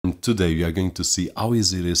and today we are going to see how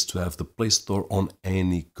easy it is to have the Play Store on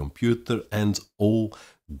any computer and all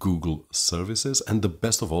Google services. And the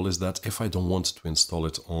best of all is that if I don't want to install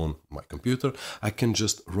it on my computer, I can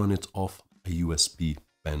just run it off a USB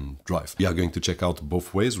pen drive. We are going to check out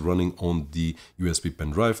both ways, running on the USB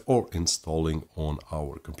pen drive or installing on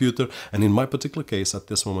our computer. And in my particular case, at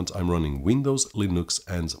this moment, I'm running Windows, Linux,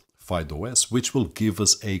 and FydeOS, which will give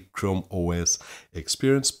us a Chrome OS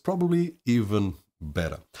experience, probably even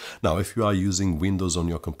better. Now, if you are using Windows on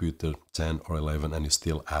your computer 10 or 11 and you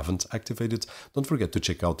still haven't activated, don't forget to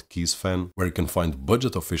check out KeysFan, where you can find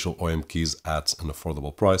budget official OEM keys at an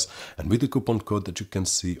affordable price. And with the coupon code that you can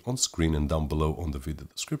see on screen and down below on the video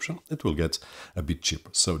description, it will get a bit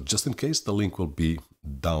cheaper. So just in case, the link will be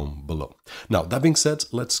down below. Now, that being said,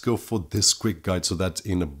 let's go for this quick guide so that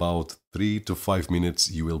in about 3 to 5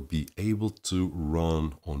 minutes you will be able to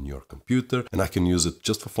run on your computer, and I can use it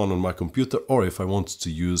just for fun on my computer, or if I want to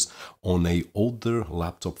use on a older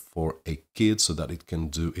laptop for a kid so that it can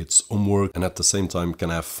do its homework and at the same time can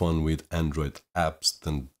have fun with Android apps,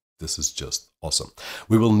 then this is just awesome.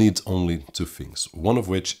 We will need only two things, one of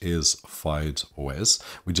which is FydeOS.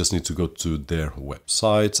 We just need to go to their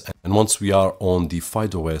website, and once we are on the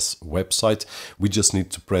FydeOS website, we just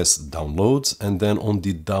need to press download, and then on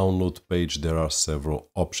the download page there are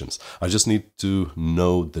several options. I just need to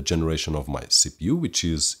know the generation of my CPU, which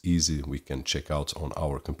is easy, we can check out on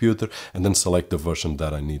our computer, and then select the version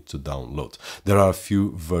that I need to download. There are a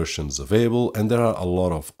few versions available and there are a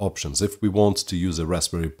lot of options. If we want to use a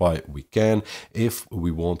Raspberry Pi, we can. If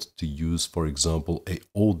we want to use, for example, a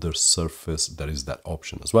older Surface, there is that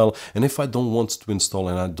option as well. And if I don't want to install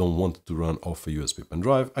and I don't want to run off a USB pen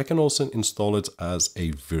drive, I can also install it as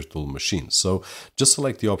a virtual machine. So just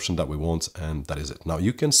select the option that we want, and that is it. Now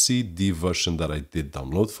you can see the version that I did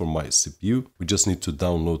download for my CPU. We just need to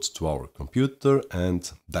download to our computer,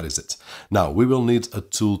 and that is it. Now we will need a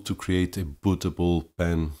tool to create a bootable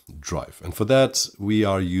pen drive. And for that, we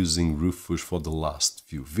are using Rufus for the last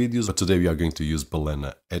few videos, but today we are going to use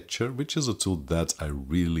Balena Etcher, which is a tool that I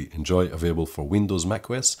really enjoy, available for Windows,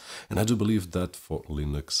 macOS, and I do believe that for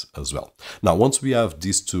Linux as well. Now, once we have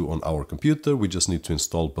these two on our computer, we just need to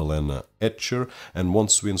install Balena Etcher, and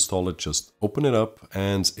once we install it, just open it up,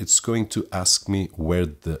 and it's going to ask me where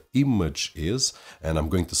the image is, and I'm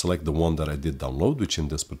going to select the one that I did download, which in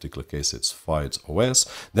this particular case it's FydeOS.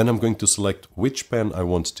 Then I'm going to select which pen I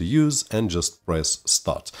want to use and just press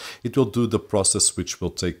start. It will do the process, which will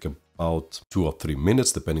take about 2 or 3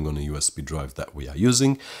 minutes, depending on the USB drive that we are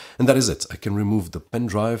using. And that is it. I can remove the pen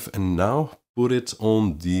drive and now put it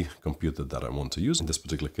on the computer that I want to use, in this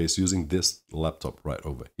particular case using this laptop right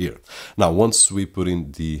over here. Now, once we put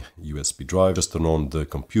in the USB drive, just turn on the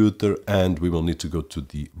computer and we will need to go to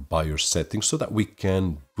the BIOS settings so that we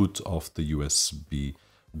can boot off the USB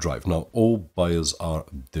drive. Now, all BIOS are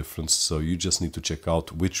different, so you just need to check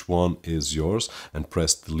out which one is yours and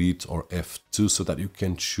press delete or F2 so that you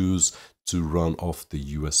can choose to run off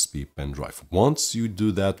the USB pen drive. Once you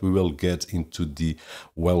do that, we will get into the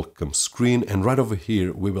welcome screen, and right over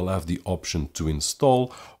here we will have the option to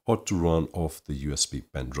install or to run off the USB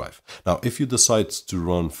pen drive. Now, if you decide to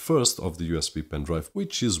run first off the USB pen drive,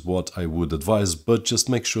 which is what I would advise, but just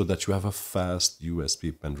make sure that you have a fast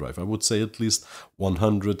USB pen drive. I would say at least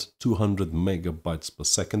 100, 200 megabytes per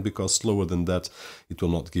second, because slower than that, it will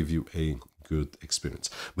not give you a good experience.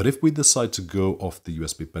 But if we decide to go off the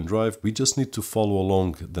USB pen drive, we just need to follow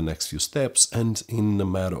along the next few steps, and in a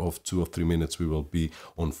matter of 2 or 3 minutes we will be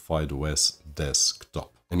on FydeOS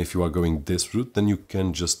Desktop. And if you are going this route, then you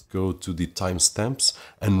can just go to the timestamps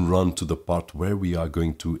and run to the part where we are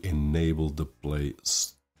going to enable the Play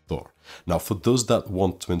Store. Now, for those that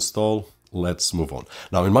want to install, let's move on.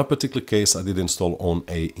 Now, in my particular case, I did install on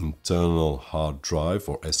a internal hard drive,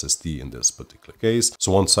 or SSD in this particular case.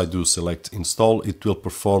 So once I do select install, it will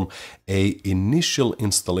perform a initial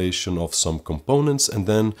installation of some components, and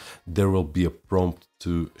then there will be a prompt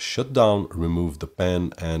to shut down, remove the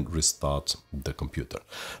pen, and restart the computer.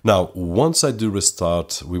 Now, once I do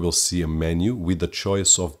restart, we will see a menu with the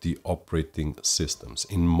choice of the operating systems.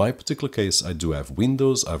 In my particular case, I do have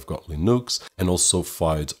Windows, I've got Linux, and also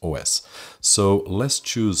FydeOS. So let's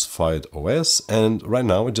choose FydeOS, and right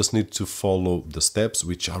now I just need to follow the steps,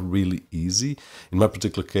 which are really easy. In my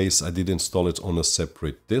particular case, I did install it on a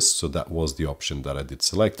separate disk, so that was the option that I did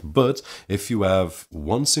select. But if you have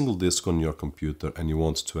one single disk on your computer and you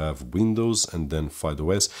want to have Windows and then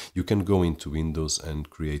FydeOS, you can go into Windows and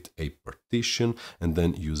create a partition and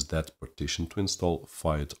then use that partition to install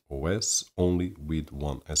FydeOS only with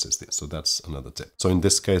one SSD. So that's another tip. So in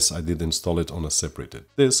this case, I did install it on a separated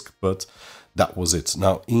disk, but That was it.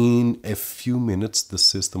 Now, in a few minutes, the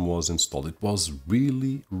system was installed. It was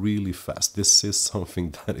really, really fast. This is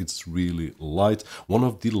something that it's really light, one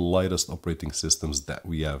of the lightest operating systems that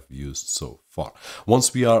we have used so far.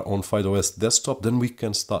 Once we are on FydeOS Desktop, then we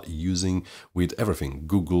can start using with everything,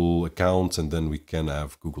 Google accounts, and then we can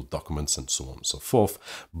have Google Documents and so on and so forth.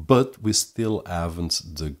 But we still haven't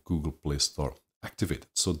the Google Play Store activated.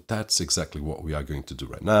 So that's exactly what we are going to do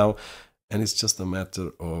right now. And it's just a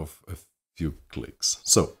matter of a few clicks.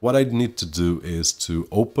 So what I need to do is to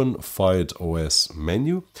open FydeOS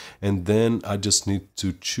menu, and then I just need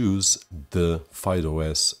to choose the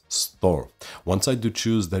FydeOS store. Once I do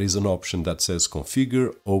choose, there is an option that says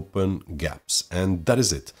configure open gaps, and that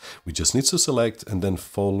is it. We just need to select and then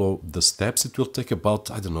follow the steps. It will take about,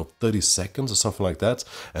 I don't know, 30 seconds or something like that.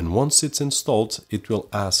 And once it's installed, it will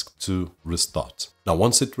ask to restart. Now,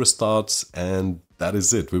 once it restarts, and that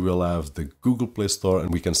is it, we will have the Google Play Store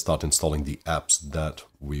and we can start installing the apps that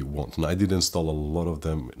we want. And I did install a lot of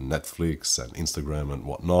them, Netflix and Instagram and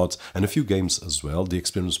whatnot, and a few games as well. The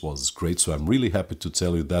experience was great, so I'm really happy to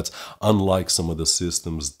tell you that unlike some of the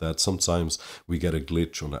systems that sometimes we get a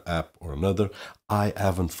glitch on an app or another, I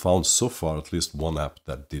haven't found so far at least one app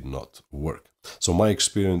that did not work. So my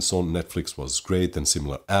experience on Netflix was great and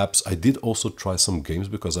similar apps. I did also try some games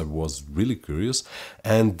because I was really curious,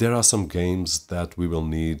 and there are some games that we will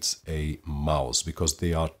need a mouse because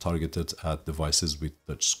they are targeted at devices with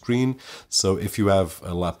touch screen. So if you have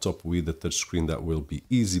a laptop with a touch screen, that will be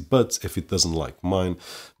easy, but if it doesn't like mine,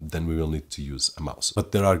 then we will need to use a mouse.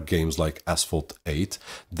 But there are games like Asphalt 8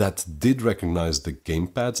 that did recognize the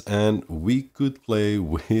gamepad, and we could play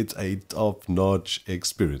with a top-notch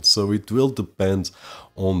experience. So it will depend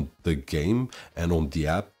on the game and on the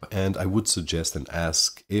app, and I would suggest and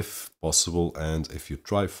ask if possible, and if you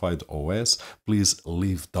try FydeOS, please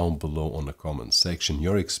leave down below on the comment section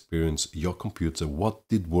your experience, your computer, what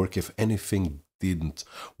did work, if anything didn't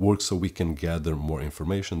work, so we can gather more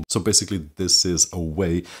information. So basically this is a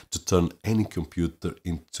way to turn any computer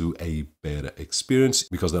into a better experience,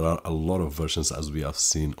 because there are a lot of versions, as we have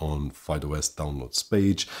seen on FydeOS downloads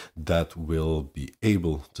page, that will be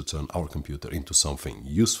able to turn our computer into something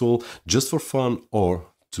useful just for fun, or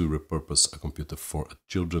to repurpose a computer for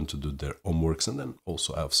children to do their homeworks and then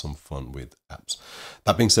also have some fun with apps.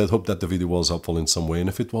 That being said, hope that the video was helpful in some way, and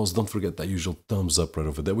if it was, don't forget that usual thumbs up right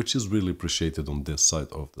over there, which is really appreciated on this side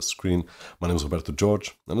of the screen. My name is Roberto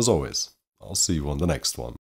Jorge, and as always, I'll see you on the next one.